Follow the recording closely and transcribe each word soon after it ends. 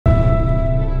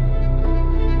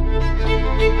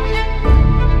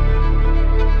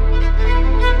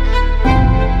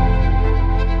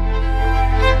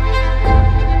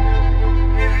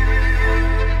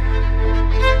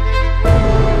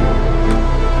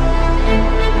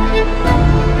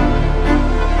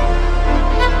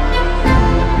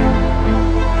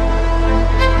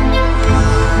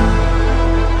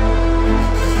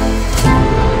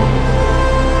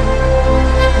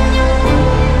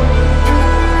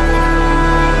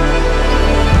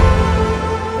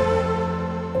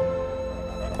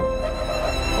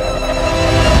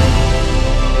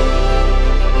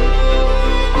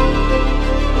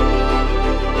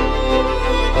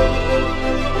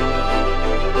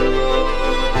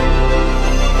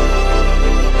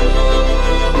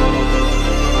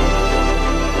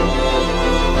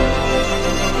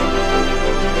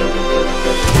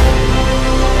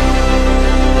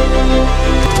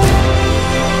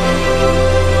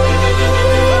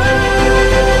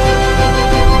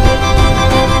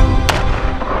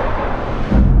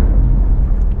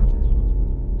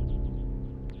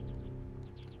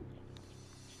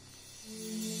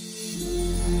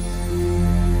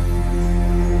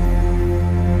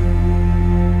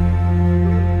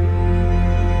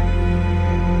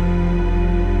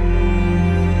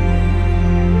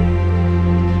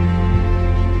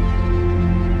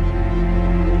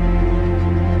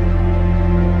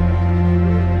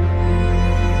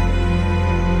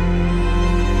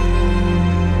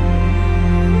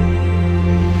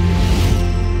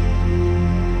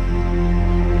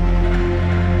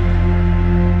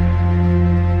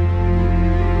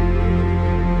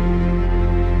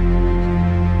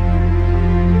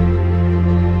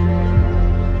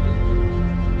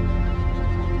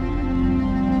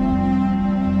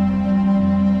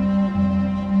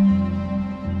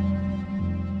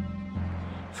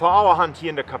For our hunt here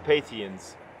in the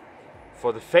Carpathians,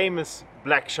 for the famous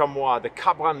black chamois, the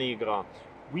Capra Neagră,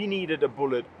 we needed a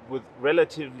bullet with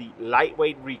relatively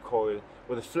lightweight recoil,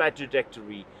 with a flat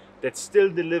trajectory that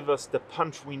still delivers the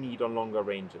punch we need on longer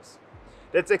ranges.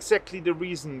 That's exactly the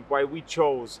reason why we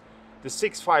chose the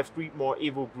 6.5 Creedmoor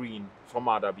Evo Green from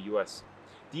RWS.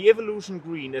 The Evolution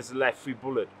Green is a lead-free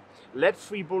bullet.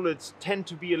 Lead-free bullets tend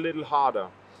to be a little harder,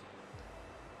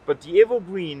 but the Evo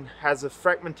Green has a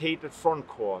fragmented front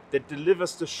core that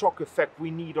delivers the shock effect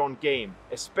we need on game,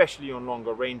 especially on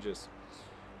longer ranges.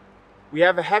 We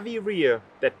have a heavy rear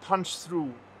that punch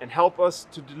through and help us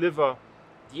to deliver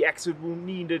the exit wound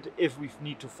needed if we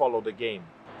need to follow the game.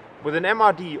 With an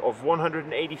MRD of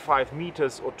 185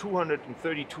 meters or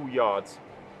 232 yards,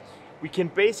 we can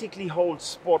basically hold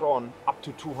spot on up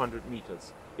to 200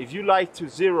 meters. If you like to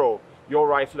zero your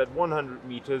rifle at 100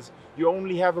 meters, you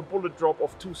only have a bullet drop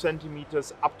of 2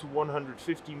 centimeters up to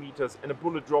 150 meters and a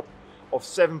bullet drop of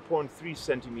 7.3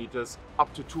 centimeters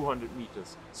up to 200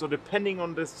 meters. So depending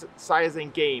on the size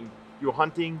and game you're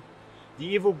hunting,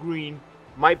 the Evo Green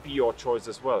might be your choice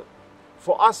as well.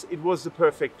 For us, it was the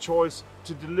perfect choice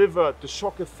to deliver the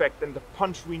shock effect and the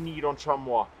punch we need on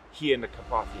chamois here in the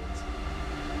Carpathians.